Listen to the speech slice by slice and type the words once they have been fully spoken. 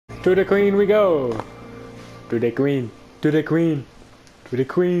To the queen we go. To the queen. To the queen. To the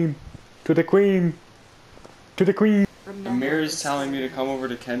queen. To the queen. To the queen. Amir's telling me to come over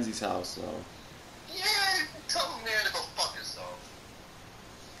to Kenzie's house, so. Yeah, tell Amir to go fuck yourself.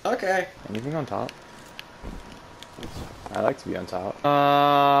 Okay. Anything on top? I like to be on top.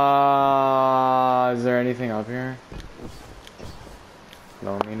 Is there anything up here?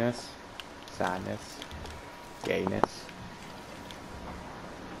 Loneliness, sadness, gayness,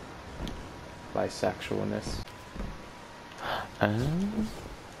 bisexualness.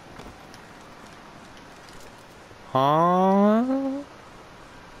 Huh?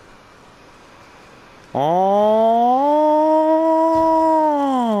 Oh.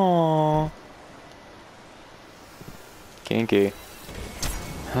 Kinky.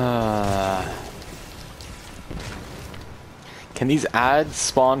 Can these ads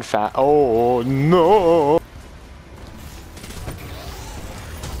spawn fat? Oh no!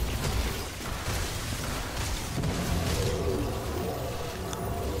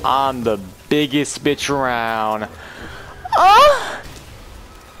 I'm the biggest bitch around. Ah!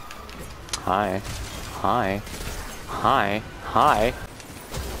 Hi. Hi. Hi. Hi.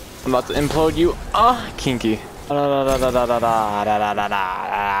 I'm about to implode you. Ah, kinky.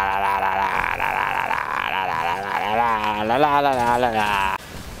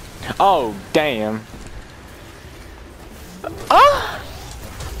 Oh, damn. Ah!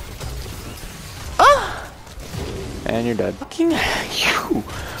 Ah! And you're dead. Fucking you,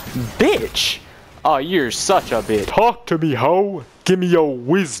 bitch! Oh, you're such a bitch. Talk to me, ho. Give me your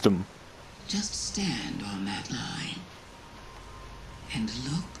wisdom. Just stand on that line and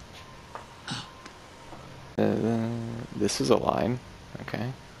look up. This is a line.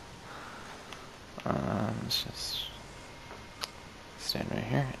 Okay. Let's just stand right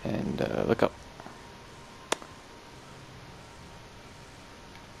here and look up.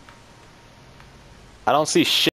 I don't see shit.